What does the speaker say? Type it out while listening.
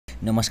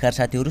नमस्कार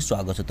साथीहरु,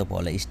 स्वागत छ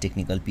तपाईहरुलाई इस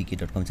टेक्निकल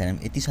pk.com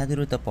च्यानलमा। यति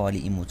साथीहरु तपाईहरुले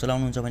इमो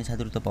चलाउनुहुन्छ भने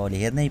साथीहरु तपाईहरुले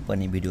हेर्नै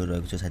पर्ने भिडियो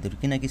रहेको छ साथीहरु,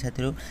 किनकि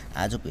साथीहरु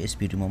आजको यस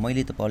भिडियोमा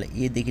मैले तपाईहरुलाई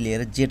ए देखि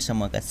लिएर जेड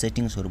सम्मका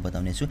सेटिंग्सहरु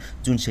बताउने छु,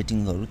 जुन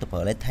सेटिंगहरु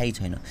तपाईहरुलाई थाहै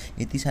छैन।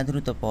 यति साथीहरु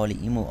तपाईहरुले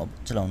इमो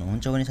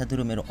चलाउनुहुन्छ भने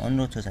साथीहरु मेरो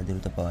अनुरोध छ साथीहरु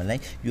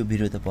तपाईहरुलाई यो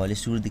भिडियो तपाईहरुले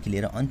सुरुदेखि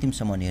लिएर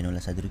अन्तिमसम्म हेर्नु होला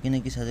साथीहरु,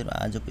 किनकि साथीहरु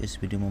आजको यस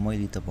भिडियोमा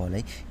मैले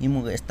तपाईहरुलाई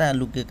इमोका यस्ता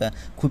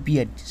लुकेका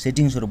खुफिया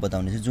सेटिंग्सहरु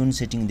बताउने छु, जुन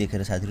सेटिंग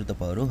देखेर साथीहरु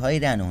तपाईहरु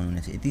हैरान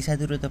हुनुहुनेछ। यति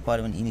साथीहरु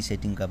तपाईहरुले पनि यिनी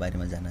सेटिङका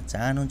बारेमा जान्न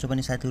चाहनुहुन्छ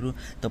भने साथीहरु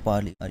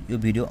तपाईहरुले यो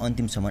भिडियो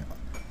अन्तिमसम्म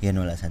हेर्नु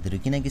होला साथीहरु,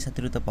 किनकि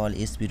साथीहरु तपाईहरुले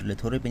यस भिडियोलाई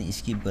थोरै पनि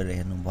स्किप गरेर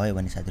हेर्नु भयो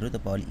भने साथीहरु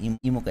तपाईहरुले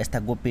इमोका यस्ता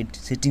गोप्य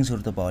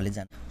सेटिंग्सहरु तपाईहरुले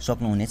जान्न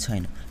सक्नुहुने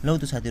छैन। लौ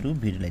त साथीहरु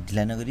भिडियोलाई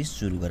ढिला नगरी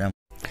सुरु गरौँ।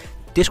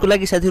 त्यसको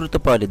लागि साथीहरु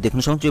तपाईहरुले देख्न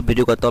सक्नुहुन्छ यो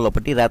भिडियोको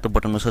तलपट्टि रातो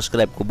बटनमा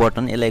सब्स्क्राइबको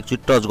बटन, यसलाई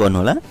एकचोटी टच गर्नु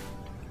होला।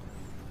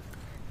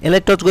 यसलाई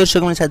टच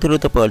गरिसक्यो भने साथीहरु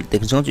तपाईहरुले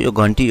देख्न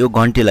सक्नुहुन्छ यो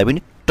घण्टीलाई पनि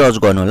टच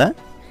गर्नु होला।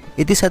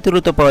 यदि साथीहरु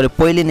तपाईहरुले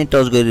पहिले नै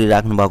टच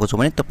गरिराख्नु भएको छ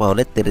भने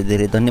तपाईहरुलाई धेरै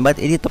धेरै धन्यवाद।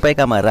 यदि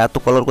तपाईकामा रातो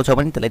कलरको छ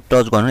भने त्यसलाई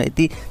टच गर्नु,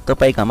 यदि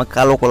तपाईकामा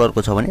कालो कलरको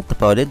छ भने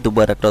तपाईहरुले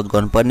दुबारा टच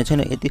गर्नुपर्ने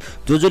छैन। यदि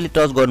जसले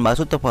टच गर्नु भएको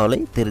छ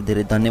तपाईहरुलाई धेरै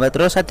धेरै धन्यवाद।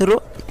 र साथीहरु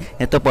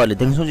यहाँ तपाईहरुले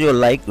देख्न सक्नुहुन्छ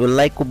यो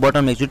लाइकको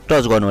बटनमा एकचोटी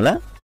टच गर्नु होला।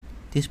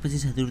 त्यसपछि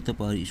साथीहरु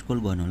तपाईहरु स्क्रोल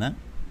गर्नु होला।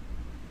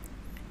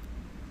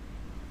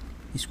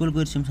 स्क्रोल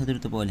गरिसकेपछि साथीहरु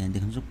तपाईहरुले यहाँ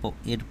देख्न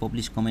सक्नुहुन्छ एड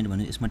पब्लिश कमेन्ट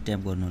भनेर यसमा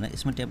ट्याप गर्नु होला।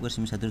 यसमा ट्याप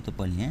गरिसकेपछि साथीहरु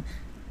तपाईहरुले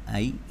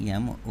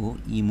यहाँ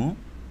IMO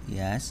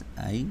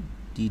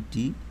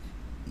SITTING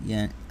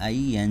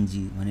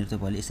भनेर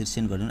तपाईहरुले यसरी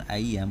सेन्ड गर्नु होला।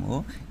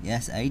 IMO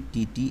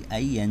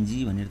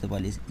SITTING भनेर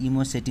तपाईहरुले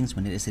इमो सेटिंग्स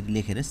भनेर यसरी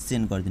लेखेर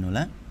सेन्ड गरिदिनु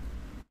होला।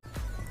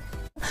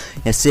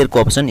 यहाँ शेयरको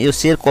अप्सन, यो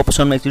शेयरको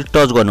अप्सनमा एकचोटी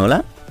टच गर्नु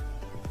होला।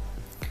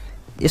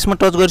 यसमा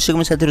टच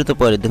गरिसकेपछि साथीहरु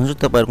तपाईहरुले देख्नुहुन्छ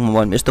तपाईहरुको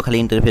मोबाइलमा यस्तो खाली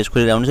इन्टरफेस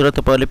खोलिरहन्छ र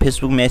तपाईहरुले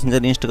फेसबुक,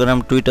 मेसेन्जर,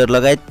 इन्स्टाग्राम, ट्विटर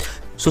लगायत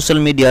सोशल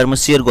मिडियाहरुमा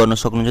शेयर गर्न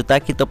सक्नुहुन्छ,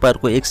 ताकि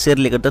तपाईहरुको एक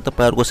शेयरले गर्दा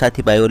तपाईहरुको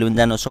साथीभाइहरुले पनि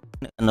जान्न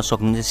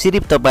सक्नुहुन्छ।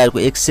 सिर्फ तपाईहरुको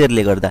एक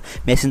शेयरले गर्दा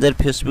मेसेन्जर,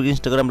 फेसबुक,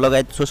 इन्स्टाग्राम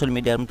लगायत सोशल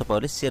मिडियाहरुमा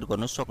तपाईहरुले शेयर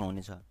गर्न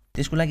सक्नुहुनेछ।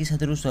 त्यसको लागि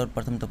साथीहरु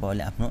सर्वप्रथम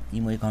तपाईहरुले आफ्नो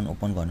इमो अकाउन्ट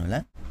ओपन गर्नु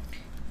होला।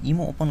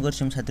 इमो ओपन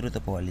गरिसकेपछि साथीहरु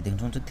तपाईहरुले देख्न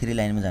सक्नुहुन्छ 3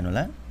 लाइनमा जानु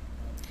होला।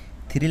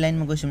 3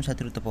 लाइनमा गएपछि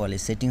साथीहरु तपाईहरुले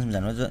सेटिंग्समा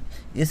जानु होला।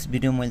 यस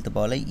भिडियोमा मैले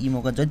तपाईहरुलाई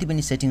इमोका जति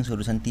पनि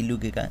सेटिंग्सहरु छन्, ती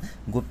लुकेका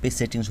गोप्य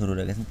सेटिंग्सहरु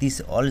रहेका छन्, ती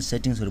अल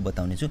सेटिंग्सहरु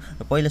बताउने छु।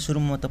 र पहिला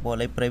सुरुमा म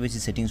तपाईहरुलाई प्राइभेसी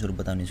सेटिंग्सहरु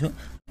बताउने छु।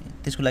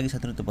 त्यसको लागि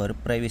साथीहरु तपाईहरु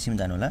प्राइभेसीमा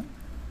जानु होला।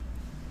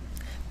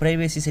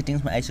 प्राइभेसी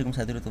सेटिंग्समा आइसकेपछि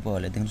साथीहरु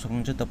तपाईहरुले देख्न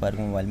सक्नुहुन्छ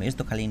तपाईहरुको मोबाइलमा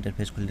यस्तो खाली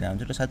इन्टरफेस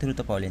खोलिरहन्छ र साथीहरु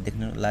तपाईहरुले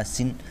देख्नु लास्ट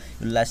सिन,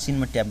 यो लास्ट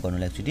सिनमा ट्याप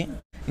गर्नु होला एकचोटी।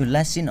 यो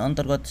लास्ट सिन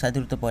अन्तर्गत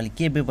साथीहरु तपाईहरुले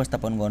के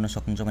व्यवस्थापन गर्न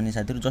सक्नुहुन्छ भने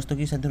साथीहरु जस्तो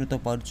कि साथीहरु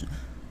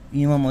तपाईहरु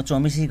इमोमा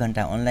 24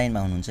 घण्टा अनलाइनमा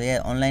हुनुहुन्छ या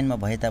अनलाइनमा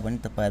भए तापनि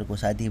तपाईहरुको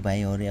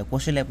साथीभाइहरु या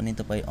कसैलाई पनि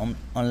तपाई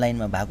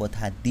अनलाइनमा भएको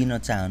थाहा दिन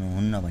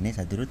चाहनुहुन्न भने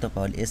साथीहरु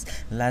तपाईहरुले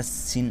यस लास्ट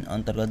सिन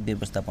अन्तर्गत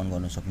व्यवस्थापन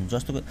गर्न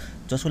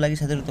सक्नुहुन्छ। जसको लागि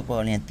साथीहरु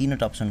तपाईहरुले यहाँ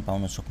तीनवटा अप्सन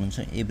पाउन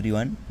सक्नुहुन्छ,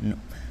 एभ्रीवन,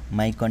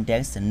 माई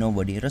कन्ट्याक्ट्स,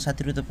 नोबडी। र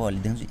साथीहरु तपाईहरुले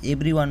देख्नुहुन्छ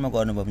एभ्रीवनमा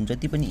गर्नुभयो भने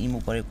जति पनि इमो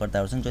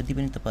प्रयोगकर्ताहरु छन्, जति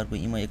पनि तपाईहरुको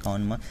इमो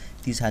अकाउन्टमा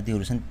ती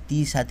साथीहरु छन्,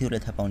 ती साथीहरुले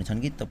थाहा पाउने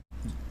छन् कि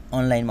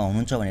अनलाइनमा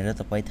हुनुहुन्छ भनेर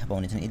तपाई थाहा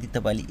पाउने छन्, यदि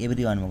तपाईले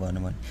एभ्रीवनमा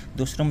गर्नुभयो भने।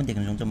 दोस्रोमा देख्न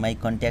सक्नुहुन्छ माई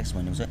कन्ट्याक्ट्स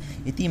भनेको छ,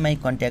 यदि माई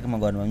कन्ट्याक्टमा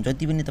गर्नुभयो भने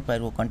जति पनि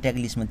तपाईहरुको कन्ट्याक्ट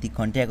लिस्टमा ती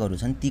कन्ट्याक्टहरु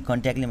छन्, ती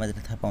कन्ट्याक्टले मात्र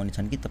थाहा पाउने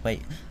छन् कि तपाई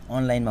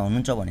अनलाइनमा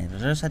हुनुहुन्छ भनेर।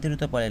 र साथीहरु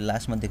तपाईले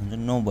लास्टमा देख्नुहुन्छ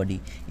नोबडी,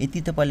 यदि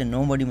तपाईले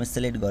नोबडीमा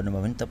सिलेक्ट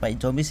गर्नुभयो भने तपाई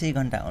 24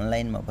 घण्टा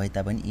अनलाइनमा भए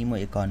तापनि इमो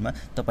अकाउन्टमा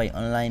तपाई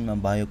अनलाइनमा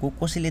भएको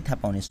कसैले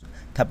थाहा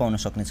पाउन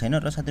सक्ने छैन।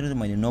 र साथीहरु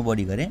मैले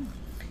नोबडी गरे।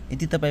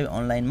 यदि तपाई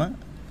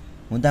अनलाइनमा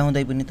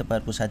हुँदाहुँदै पनि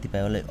तपाईहरुको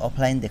साथीभाइहरुलाई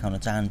अफलाइन देखाउन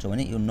चाहनुहुन्छ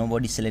भने यो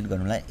नोबडी सिलेक्ट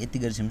गर्नु होला। यति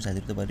गरिसकेपछि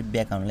साथीहरु तपाईहरुले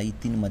ब्याक आउनु होला। यी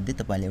तीन मध्ये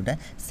तपाईले एउटा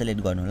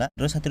सिलेक्ट गर्नु होला।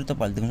 र साथीहरु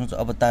तपाईले देख्नुहुन्छ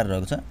अवतार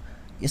रहेको छ,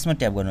 यसमा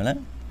ट्याप गर्नु होला।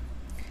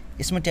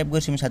 यसमा ट्याप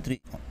गरिसकेपछि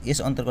साथीहरु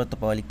यस अन्तर्गत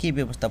तपाईले के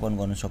व्यवस्थापन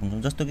गर्न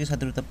सक्नुहुन्छ, जस्तो कि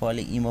साथीहरु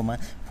तपाईले इमोमा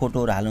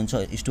फोटोहरु हाल्नुहुन्छ,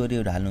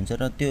 स्टोरीहरु हाल्नुहुन्छ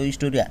र त्यो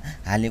स्टोरी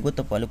हालेको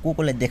तपाईले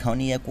कोलाई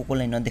देखाउने या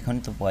कोलाई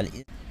नदेखाउने तपाईले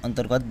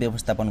अन्तर्गत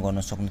व्यवस्थापन गर्न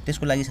सक्नुहुन्छ।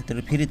 त्यसको लागि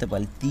साथीहरु फेरि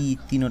तपाईले ती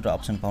तीनवटा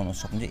अप्सन पाउन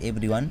सक्नुहुन्छ,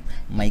 एभ्रीवन,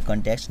 माई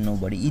कन्ट्याक्ट्स,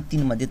 नोबडी। यी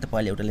तीन मध्ये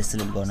तपाईले एउटाले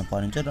सिलेक्ट गर्न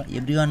पर्छ र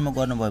एभ्रीवनमा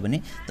गर्नुभयो भने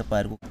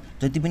तपाईहरुको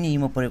जति पनि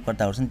इमो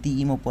प्रयोगकर्ताहरु छन्, ती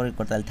इमो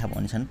प्रयोगकर्ताले थाहा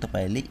पाउने छन्,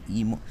 तपाईले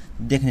इमो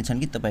देख्ने छन्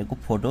कि तपाईको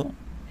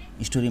फोटो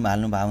स्टोरीमा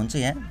हाल्नु भएको हुन्छ,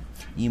 यहाँ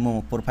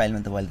इमो प्रोफाइलमा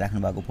तपाईले राख्नु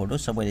भएको फोटो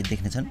सबैले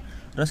देख्ने छन्।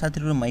 र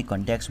साथीहरु माई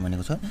कन्ट्याक्ट्स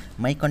भनेको छ,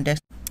 माई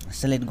कन्ट्याक्ट्स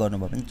सिलेक्ट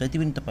गर्नुभयो भने जति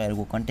पनि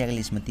तपाईहरुको कन्ट्याक्ट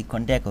लिस्टमा ती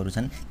कन्ट्याक्टहरु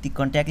छन्, ती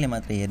कन्ट्याक्टले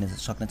मात्र हेर्न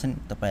सक्नेछन्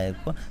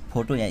तपाईहरुको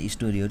फोटो या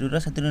स्टोरीहरु। र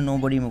साथीहरु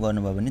नोबडीमा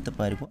गर्नुभयो भने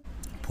तपाईहरुको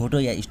फोटो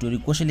या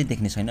स्टोरी कसैले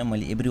देख्ने छैन।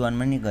 मैले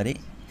एभ्रीवनमा नै गरे।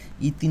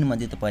 यी तीन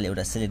मध्ये तपाईले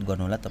एउटा सिलेक्ट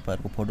गर्नु होला।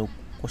 तपाईहरुको फोटो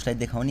कसलाई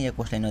देखाउने या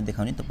कसलाई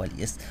नदेखाउने तपाईले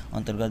यस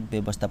अन्तर्गत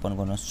व्यवस्थापन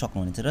गर्न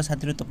सक्नुहुनेछ। र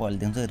साथीहरु तपाईले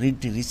देख्नुहुन्छ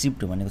रिड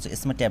रिसिप्ट भनेको छ,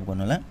 यसमा ट्याप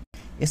गर्नु होला।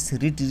 यस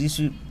रिड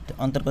रिसिप्ट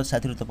अन्तर्गत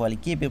साथीहरु तपाईले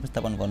के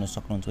व्यवस्थापन गर्न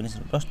सक्नुहुन्छ भने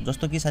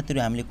जस्तो कि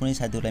साथीहरु हामीले कुनै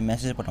साथीहरुलाई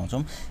मेसेज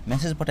पठाउँछौं,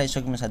 मेसेज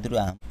पठाइसकेपछि साथीहरु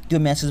त्यो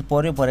मेसेज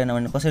पर्यो परेन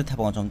भने कसरी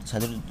थाहा पाउँछौं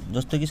साथीहरु,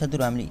 जस्तो कि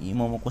साथीहरु हामीले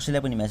इमोमा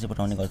कसैलाई पनि मेसेज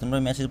पठाउने गर्छौं र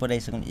मेसेज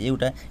पठाइसकेपछि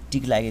एउटा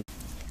टिक लागे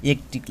एक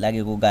टिक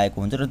लागेको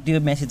गएको हुन्छ र त्यो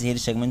मेसेज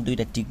हेरिसकेपछि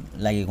दुईटा टिक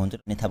लागेको हुन्छ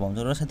भन्ने थाहा पाउँछ।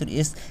 र साथीहरु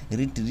यस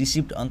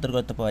रिसिप्ट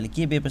अन्तर्गत तपाईले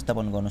के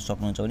व्यवस्थापन गर्न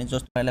सक्नुहुन्छ भने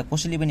जस्तो तपाईलाई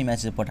कसैले पनि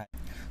मेसेज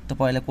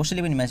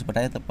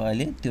पठाए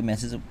तपाईले त्यो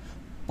मेसेज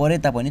परे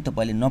तापनि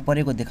तपाईले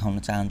नपरेको देखाउन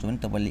चाहनुहुन्छ भने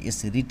तपाईले यस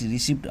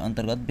रिसिप्ट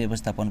अन्तर्गत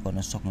व्यवस्थापन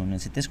गर्न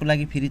सक्नुहुनेछ। त्यसको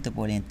लागि फेरि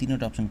तपाईले यहाँ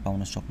तीनवटा अप्सन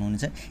पाउन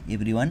सक्नुहुनेछ,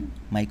 एभ्रीवन,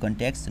 माई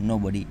कन्ट्याक्ट्स,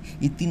 नोबडी।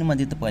 यी तीन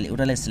मध्ये तपाईले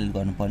एउटालाई सिलेक्ट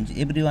गर्नुपर्ने हुन्छ।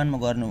 एभ्रीवनमा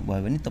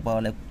गर्नुभयो भने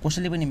तपाईलाई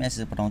कसैले पनि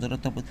मेसेज पठाउँछ र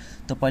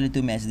तपाईले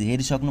त्यो मेसेज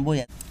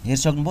हेरिसक्नुभयो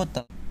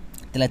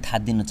त्यसलाई थाहा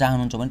दिन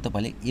चाहनुहुन्छ भने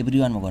तपाईले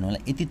एभ्रीवनमा गर्नु होला।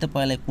 यदि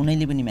तपाईलाई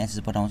कुनैले पनि मेसेज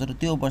पठाउँछ र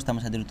त्यो अवस्थामा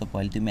साथीहरु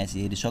तपाईले त्यो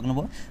मेसेज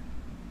हेरिसक्नुभयो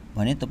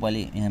भने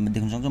तपाईले यहाँ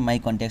देख्न सक्नुहुन्छ माई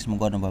कन्ट्याक्ट्समा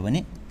गर्नुभयो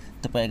भने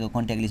तपाईको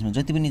कन्ट्याक्ट लिस्टमा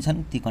जति पनि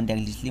छन् ती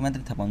कन्ट्याक्ट लिस्टले मात्र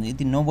थाहा पाउँछ।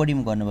 यदि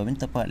नोबडीमा गर्नुभयो भने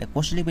तपाईहरुले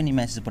कसैले पनि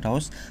मेसेज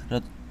पठाओस्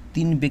र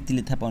तीन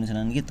व्यक्तिले थाहा पाउने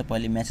छैनन् कि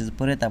तपाईले मेसेज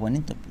परे तापनि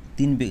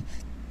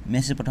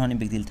मेसेज पठाउने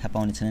व्यक्तिले थाहा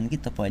पाउने छैनन् कि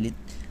तपाईले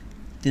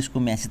त्यसको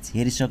मेसेज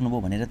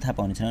हेरिसक्नुभयो भनेर थाहा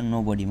पाउने छैनन्।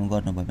 नोबडीमा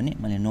गर्नुभयो भने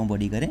मैले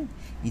नोबडी गरे।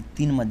 यी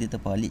तीन मध्ये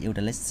तपाईले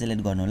एउटालाई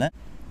सिलेक्ट गर्नु होला।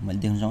 मैले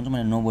देख्न सक्छु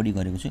मैले नोबडी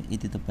गरेको छु।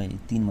 यदि तपाई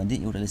तीन मध्ये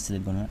एउटालाई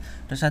सिलेक्ट गर्नु होला।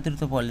 र साथीहरु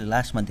तपाईले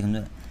लास्टमा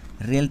देख्नुहुन्छ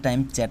रियल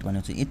टाइम च्याट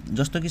भनेको छ।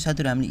 जस्तो कि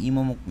साथीहरु हामीले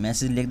इमोमा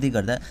मेसेज लेख्दै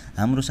गर्दा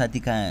हाम्रो साथी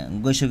कहाँ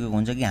गइसकेको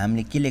हुन्छ कि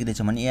हामीले के लेख्दै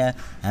छ भने या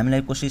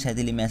हामीलाई कसै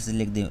साथीले मेसेज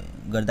लेख्दै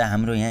गर्दा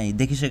हाम्रो यहाँ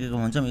देखिसकेको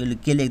हुन्छ यसले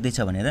के लेख्दै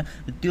छ भनेर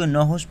त्यो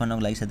नहोस्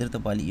भन्नको लागि साथीहरु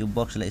तपाईले यो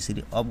बक्सलाई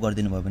यसरी अफ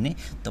गरिदिनु भयो भने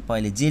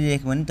तपाईले जे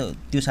लेख्यो भने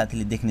त्यो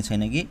साथीले देख्ने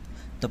छैन कि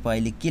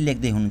तपाईले के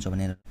लेख्दै हुनुहुन्छ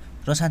भनेर।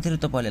 र साथीहरु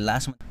तपाईले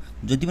लास्टमा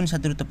जति पनि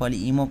साथीहरु तपाईले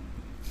इमो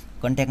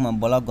कन्ट्याक्टमा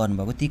ब्लक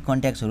गर्नुभएको ती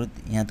कन्ट्याक्ट्सहरु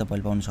यहाँ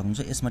तपाईले पाउन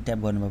सक्नुहुन्छ। यसमा ट्याप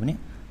गर्नुभयो भने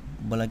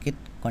ब्लकेट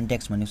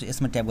कन्ट्याक्ट्स भनेको छ।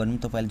 यसमा ट्याप गर्नु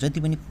तपाईले जति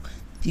पनि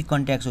ती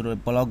कन्ट्याक्ट्सहरु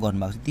ब्लक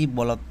गर्नुभएको छ ती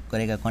ब्लक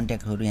गरेका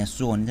कन्ट्याक्टहरु यहाँ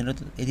शो हुन्छन्। र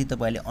यदि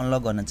तपाईले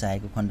अनलक गर्न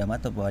चाहेको खण्डमा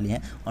तपाईले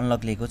यहाँ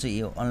अनलक लेखेको छ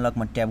यो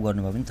अनलकमा ट्याप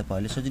गर्नुभयो भने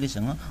तपाईले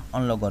सजिलैसँग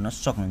अनलक गर्न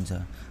सक्नुहुन्छ।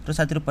 र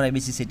साथीहरु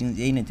प्राइभेसी सेटिङ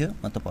यही नै थियो।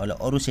 म तपाईलाई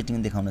अरु सेटिङ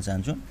देखाउन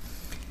चाहन्छु।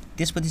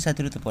 त्यसपछि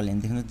साथीहरु तपाईले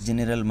देख्नु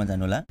जेनरलमा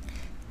जानु होला।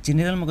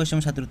 जेनरलमा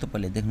गएपछि साथीहरु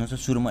तपाईले देख्नुहुन्छ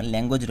सुरुमा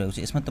ल्याङ्ग्वेज रहेको छ।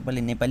 यसमा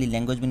तपाईले नेपाली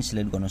ल्याङ्ग्वेज पनि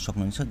सिलेक्ट गर्न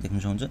सक्नुहुन्छ। देख्न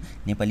सक्नुहुन्छ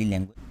नेपाली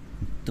ल्याङ्ग्वेज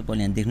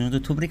तपाईले यहाँ देख्नुहुन्छ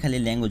थुप्रै खाले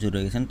ल्याङ्ग्वेजहरु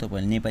रहेको छन्।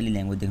 तपाईले नेपाली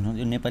ल्याङ्ग्वेज देख्नुहुन्छ।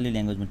 यो नेपाली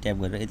ल्याङ्ग्वेजमा ट्याप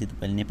गरेर यदि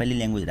तपाईले नेपाली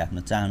ल्याङ्ग्वेज राख्न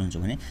चाहनुहुन्छ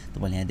भने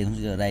तपाईले यहाँ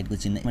देख्नुहुन्छ यो राइटको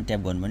चिन्हमा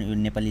ट्याप गर्नु भने यो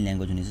नेपाली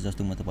ल्याङ्ग्वेज हुनेछ।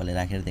 जस्तो म तपाईलाई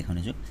राखेर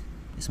देखाउने छु।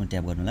 यसमा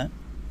ट्याप गर्नु होला।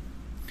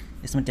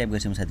 यसमा ट्याप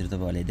गरेपछि साथीहरु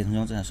तपाईले देख्न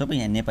सक्नुहुन्छ सबै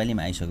यहाँ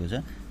नेपालीमा आइसकेको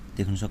छ।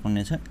 देख्न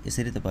सक्नुहुनेछ।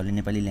 यसरी तपाईले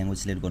नेपाली ल्याङ्ग्वेज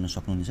सिलेक्ट गर्न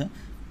सक्नुहुनेछ।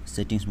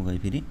 सेटिङ्समा गए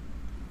फेरि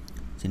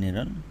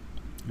जेनरल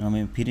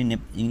म फेरि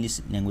इंग्लिश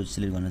ल्याङ्ग्वेज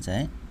सिलेक्ट गर्न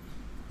चाहे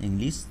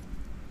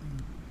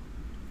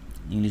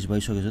इंग्लिश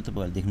भइसकेको छ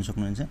तपाईहरुले देख्न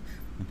सक्नुहुन्छ।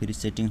 फेरि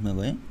सेटिङ्समा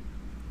गए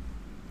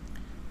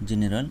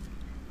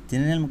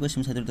जेनरलमा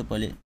गएपछि साथीहरु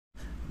तपाईले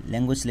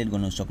ल्याङ्ग्वेज सिलेक्ट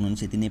गर्न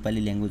सक्नुहुन्छ। यदि नेपाली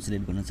ल्याङ्ग्वेज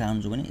सिलेक्ट गर्न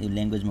चाहनुहुन्छ भने यो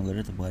ल्याङ्ग्वेजमा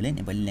गएर तपाईले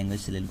नेपाली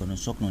ल्याङ्ग्वेज सिलेक्ट गर्न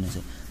सक्नुहुनेछ।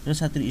 र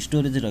साथीहरु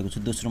स्टोरेज रहेको छ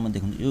दोस्रोमा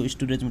देख्नुहुन्छ। यो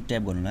स्टोरेजमा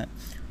ट्याप गर्नु होला।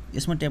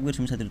 यसमा ट्याप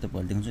गरेपछि साथीहरु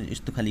तपाईले देख्नुहुन्छ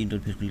यस्तो खाली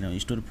इन्टरफेस खुल्छ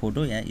स्टोर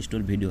फोटो या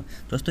स्टोर भिडियो।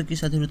 जस्तो कि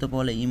साथीहरु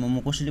तपाईलाई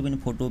इमोमा कसैले पनि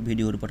फोटो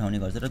भिडियोहरु पठाउने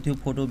गर्छ र त्यो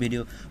फोटो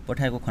भिडियो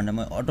पठाएको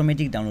खण्डमा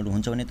अटोमेटिक डाउनलोड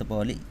हुन्छ भने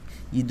तपाईले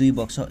यी दुई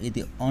बक्स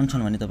यदि अन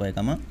छन् भने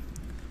तपाईकामा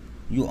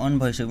यो अन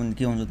भइसक्यो भने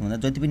के हुन्छ भन्दा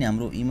जति पनि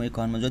हाम्रो इमो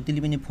एकाउन्टमा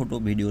जतिले पनि फोटो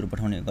भिडियोहरु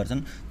पठाउने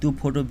गर्छन् त्यो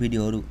फोटो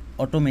भिडियोहरु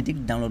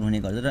अटोमेटिक डाउनलोड हुने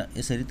गर्छ। र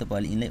यसरी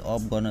तपाईले यिनलाई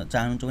अफ गर्न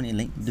चाहनुहुन्छ भने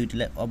यिनलाई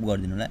दुईटैलाई अफ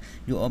गरिदिनु होला।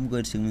 यो अफ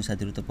गरिसकेपछि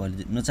साथीहरु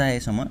तपाईले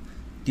नचाहेसम्म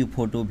त्यो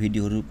फोटो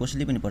भिडियोहरु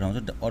कसैले पनि पठाउँछ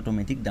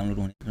अटोमेटिक डाउनलोड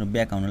हुने। र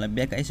ब्याक आउनु होला।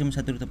 ब्याक आइसकेपछि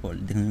साथीहरु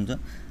तपाईले देख्नुहुन्छ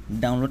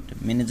डाउनलोड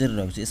म्यानेजर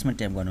रहेको छ। यसमा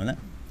ट्याप गर्नु होला।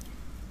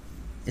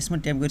 यसमा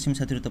ट्याप गरेपछि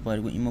साथीहरु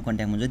तपाईहरुको इमो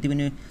कन्ट्याक्टमा जति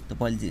पनि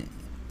तपाईले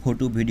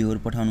फोटो भिडियोहरु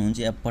पठाउनुहुन्छ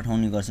या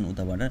पठाउने गर्छन्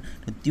उताबाट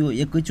र त्यो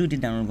एकैचोटी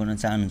डाउनलोड गर्न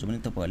चाहनुहुन्छ भने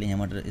तपाईले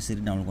यहाँबाट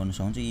यसरी डाउनलोड गर्न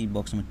सक्नुहुन्छ। यी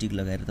बक्समा टिक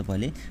लगाएर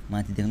तपाईले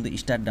माथि देख्नुहुन्छ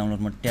स्टार्ट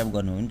डाउनलोडमा ट्याप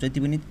गर्नुभयो भने जति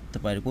पनि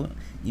तपाईहरुको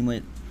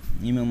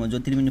इमोमा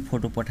जति पनि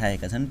फोटो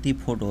पठाएका छन् ती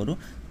फोटोहरु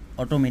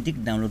अटोमेटिक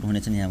डाउनलोड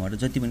हुनेछन्। यहाँबाट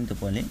जति पनि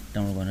तपाईले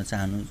डाउनलोड गर्न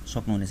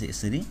सक्नुहुनेछ।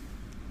 यसरी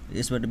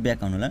यसबाट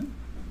ब्याक आउनु होला।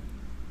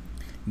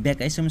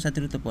 ब्याक आइसकेपछि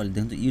साथीहरु तपाईले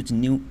देख्नुहुन्छ use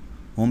new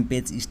home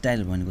page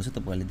style भनेको छ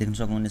तपाईले देख्न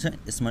सक्नुहुनेछ।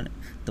 यसमा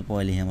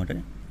तपाईले यहाँबाट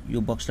यो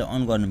बक्सलाई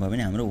अन गर्नुभयो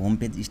भने हाम्रो होम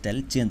पेज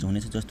स्टाइल चेन्ज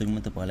हुनेछ। जस्तो कि म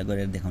तपाईलाई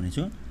गरेर देखाउने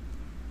छु।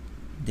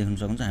 देख्न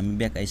सक्नुहुन्छ हामी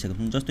ब्याक आइसकेको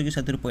छौं। जस्तो कि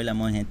साथीहरु पहिला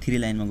म यहाँ 3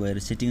 लाइनमा गएर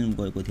सेटिङमा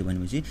गएको थिए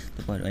भनेपछि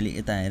तपाईहरु अहिले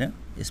यता आएर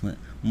यसमा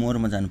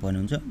मोरमा जानुपर्ने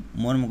हुन्छ।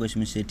 मोरमा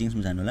गएपछि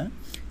सेटिङ्समा जानु होला।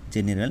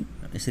 जेनरल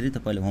यसरी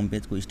तपाईले होम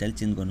पेजको स्टाइल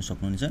चेन्ज गर्न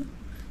सक्नुहुनेछ।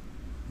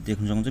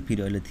 देख्न सक्नुहुन्छ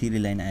फेरि अहिले 3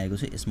 लाइन आएको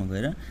छ। यसमा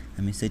गएर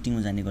हामी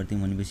सेटिङमा जाने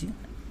गर्थ्यौं भनेपछि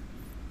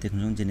देख्न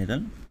सक्नुहुन्छ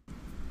जेनरल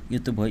यो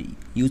त भयो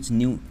use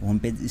new home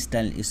page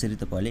style. यसरी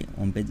तपाईले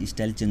होम पेज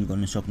स्टाइल चेन्ज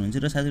गर्न सक्नुहुन्छ।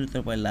 र साथीहरु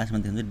तपाईले लास्टमा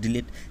देख्नुहुन्छ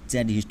डिलिट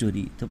च्याट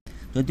हिस्टोरी।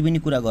 जति पनि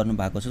कुरा गर्नु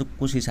भएको छ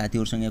कसै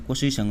साथीहरुसँग या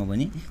कसैसँग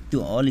पनि त्यो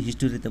अल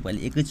हिस्टोरी तपाईले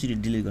एकैचोटी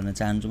डिलिट गर्न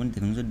चाहनुहुन्छ भने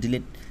देख्नुहुन्छ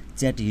डिलिट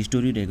च्याट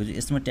हिस्टोरी रहेको छ।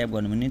 यसमा ट्याप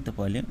गर्नु भने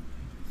तपाईले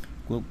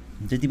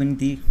जति पनि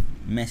ती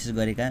मेसेज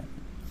गरेका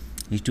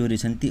हिस्टोरी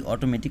छन् ती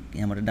अटोमेटिक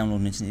यहाँबाट डाउनलोड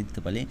हुनेछन्। यदि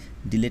तपाईले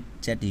डिलिट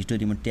च्याट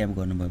हिस्टोरीमा ट्याप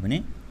गर्नुभयो भने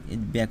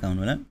ब्याक आउनु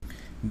होला।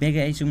 ब्याक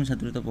आइसकेपछि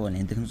साथीहरु तपाईले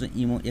यहाँ देख्नुहुन्छ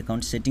इमो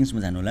एकाउन्ट सेटिङ्समा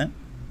जानु होला।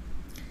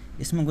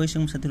 यसमा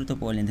गइसकेपछि साथीहरु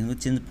तपाईले देख्नु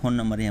चेन्ज फोन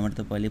नम्बर यहाँबाट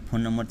तपाईले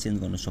फोन नम्बर चेन्ज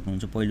गर्न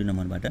सक्नुहुन्छ पहिलो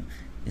नम्बरबाट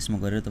यसमा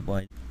गएर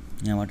तपाईले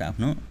यहाँबाट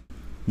आफ्नो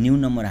न्यू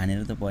नम्बर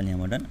हानेर तपाईले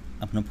यहाँबाट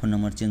आफ्नो फोन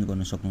नम्बर चेन्ज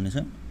गर्न सक्नुहुनेछ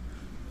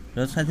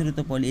र साथीहरु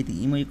तपाईले यदि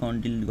इमो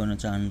एकाउन्ट डिलिट गर्न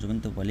चाहनुहुन्छ भने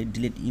तपाईले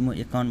डिलिट इमो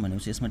एकाउन्ट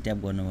भनेपछि यसमा ट्याप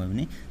गर्नुभयो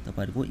भने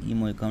तपाईहरुको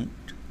इमो एकाउन्ट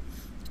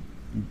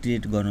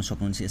डिलिट गर्न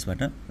सक्नुहुन्छ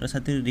यसबाट र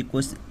साथीहरु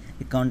रिक्वेस्ट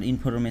एकाउन्ट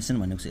इन्फर्मेसन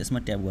भनेपछि यसमा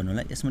ट्याप गर्नु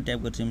होला यसमा ट्याप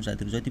गरेपछि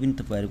साथीहरु जति पनि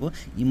तपाईहरुको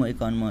इमो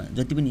एकाउन्टमा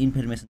जति पनि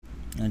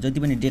इन्फर्मेसन जति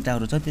पनि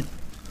डेटाहरु छ त्यो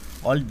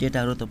अल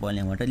डेटाहरु तपाईले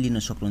यहाँबाट लिन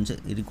सक्नुहुन्छ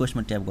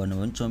रिक्वेस्टमा ट्याप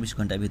गर्नुभयो भने 24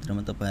 घण्टा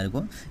भित्रमा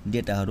तपाईहरुको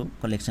डेटाहरु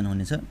कलेक्सन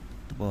हुनेछ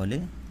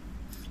तपाईले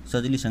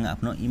सजिलैसँग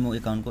आफ्नो इमो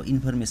एकाउन्टको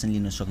इन्फर्मेसन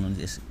लिन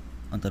सक्नुहुन्छ यस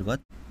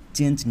अन्तर्गत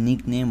चेन्ज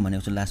निकनेम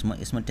भनेको लास्टमा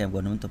यसमा ट्याप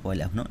गर्नुभयो भने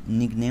तपाईले आफ्नो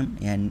निकनेम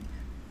या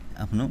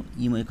आफ्नो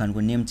इमो एकाउन्टको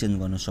नेम चेन्ज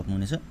गर्न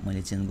सक्नुहुनेछ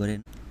मैले चेन्ज गरे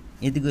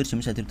यदि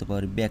गरिसकेपछि साथीहरु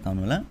तपाईहरु ब्याक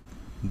आउनु होला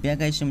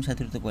ब्याक आइसकेपछि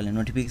साथीहरु तपाईले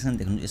नोटिफिकेसन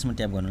देख्नु यसमा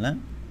ट्याप गर्नु होला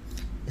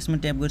यसमा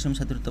ट्याप गरिसकेपछि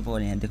साथीहरु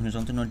तपाईले यहाँ देख्न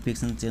सक्नुहुन्छ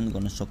नोटिफिकेसन चेन्ज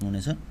गर्न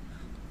सक्नुहुनेछ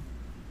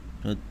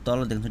र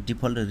तल देख्नु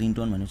डिफल्ट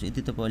रिङटोन भनेपछि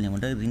यदि तपाईले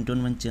यहाँबाट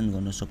रिङटोन पनि चेन्ज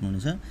गर्न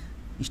सक्नुहुनेछ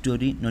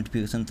स्टोरी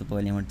नोटिफिकेसन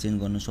तपाईले यहाँबाट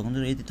चेन्ज गर्न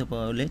सक्नुहुन्छ र यदि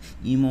तपाईले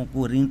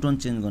इमोको रिङटोन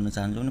चेन्ज गर्न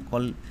चाहनुहुन्छ भने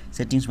कल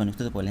सेटिंग्स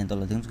भनेको तपाईले यहाँ तल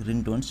देख्नुहुन्छ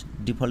रिङटोन्स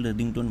डिफल्ट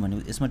रिङटोन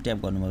भनेको यसमा ट्याप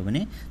गर्नुभयो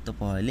भने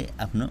तपाईले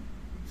आफ्नो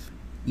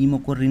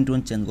इमोको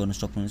रिङटोन चेन्ज गर्न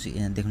सक्नुहुन्छ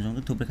यहाँ देख्न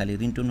सक्नुहुन्छ थुप्रै खाली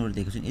रिङटोनहरु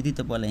देखेको छु यदि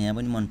तपाईलाई यहाँ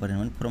पनि मन परेन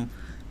भने फ्रम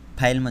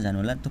फाइलमा जानु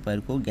होला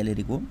तपाईहरुको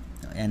ग्यालेरीको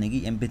यानी कि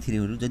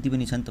MP3 हरु जति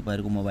पनि छन्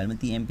तपाईहरुको मोबाइलमा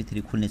ती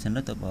MP3 खुल्ने छन्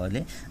र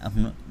तपाईहरुले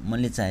आफ्नो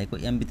मनले चाहेको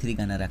MP3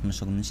 गाना राख्न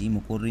सक्नुहुन्छ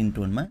इमोको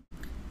रिङटोनमा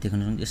देख्न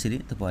सक्नुहुन्छ यसरी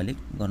तपाईले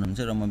गर्नुहुन्छ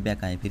र म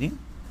ब्याक आए फेरि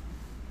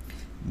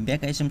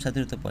ब्याक आइसम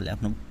साथीहरु तपाईले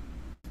आफ्नो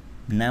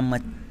नाममा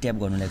ट्याप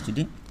गर्नु होला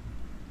एकचोटी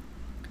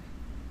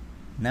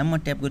नाममा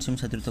ट्याप गरेपछि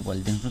साथीहरु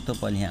तपाईले देख्नुहुन्छ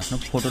तपाईले यहाँ आफ्नो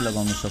फोटो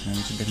लगाउन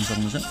सक्नुहुन्छ देख्न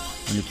सक्नुहुन्छ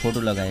मैले फोटो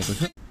लगाएको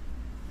छु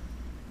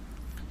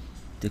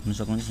देख्न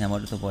सक्नुहुन्छ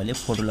यहाँबाट तपाईले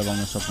फोटो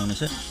लगाउन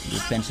सक्नुहुनेछ यो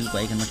पेन्सिलको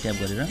आइकनमा ट्याप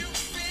गरेर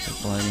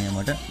तपाईले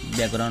यहाँबाट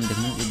ब्याकग्राउन्ड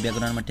देख्नु यो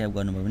ब्याकग्राउन्डमा ट्याप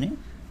गर्नुभयो भने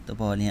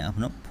तपाईले यहाँ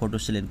आफ्नो फोटो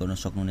सिलेक्ट गर्न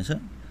सक्नुहुनेछ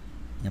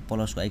यहाँ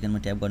प्लसको आइकनमा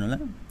ट्याप गर्नु होला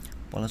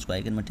प्लसको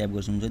आइकनमा ट्याप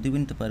गर्छौं जति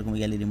पनि तपाईहरुको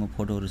ग्यालेरीमा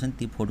फोटोहरु छन्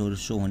ती फोटोहरु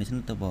शो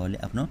हुनेछन् तपाईहरुले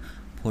आफ्नो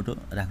फोटो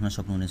राख्न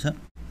सक्नुहुनेछ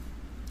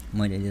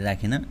मैले अहिले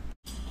राखेन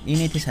यी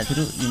नै थिए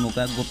साथीहरु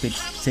इमोका गोप्य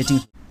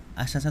सेटिंग्स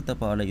आशा छ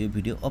तपाईहरुलाई यो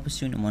भिडियो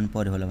अवश्य नै मन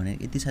पर्यो होला भने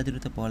यदि साथीहरु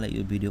तपाईहरुलाई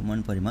यो भिडियो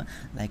मन परेमा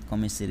लाइक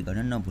कमेन्ट शेयर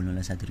गर्न नभुल्नु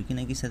होला साथीहरु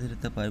किनकि साथीहरु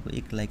तपाईहरुको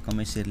एक लाइक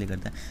कमेन्ट शेयरले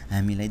गर्दा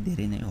हामीलाई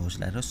धेरै नै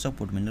हौसला र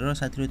सपोर्ट मिल्छ र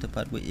साथीहरु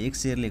तपाईहरुको एक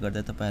शेयरले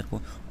गर्दा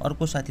तपाईहरुको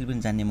अर्को साथीले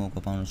पनि जान्ने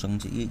मौका पाउन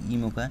सक्नुहुन्छ यो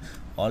इमोका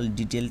अल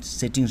डिटेल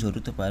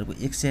सेटिंग्सहरु तपाईहरुको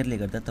एक शेयरले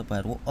गर्दा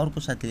तपाईहरुको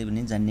अर्को साथीले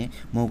पनि जान्ने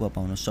मौका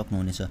पाउन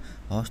सक्नुहुनेछ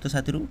हवस् त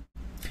साथीहरु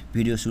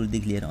भिडियो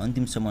सुरुदेखि लिएर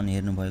अन्तिमसम्म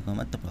हेर्नु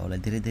भएकोमा तपाईहरुलाई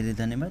धेरै धेरै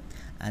धन्यवाद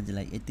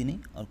आजलाई यति नै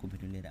अर्को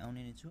भिडियो लिएर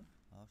आउने नै छु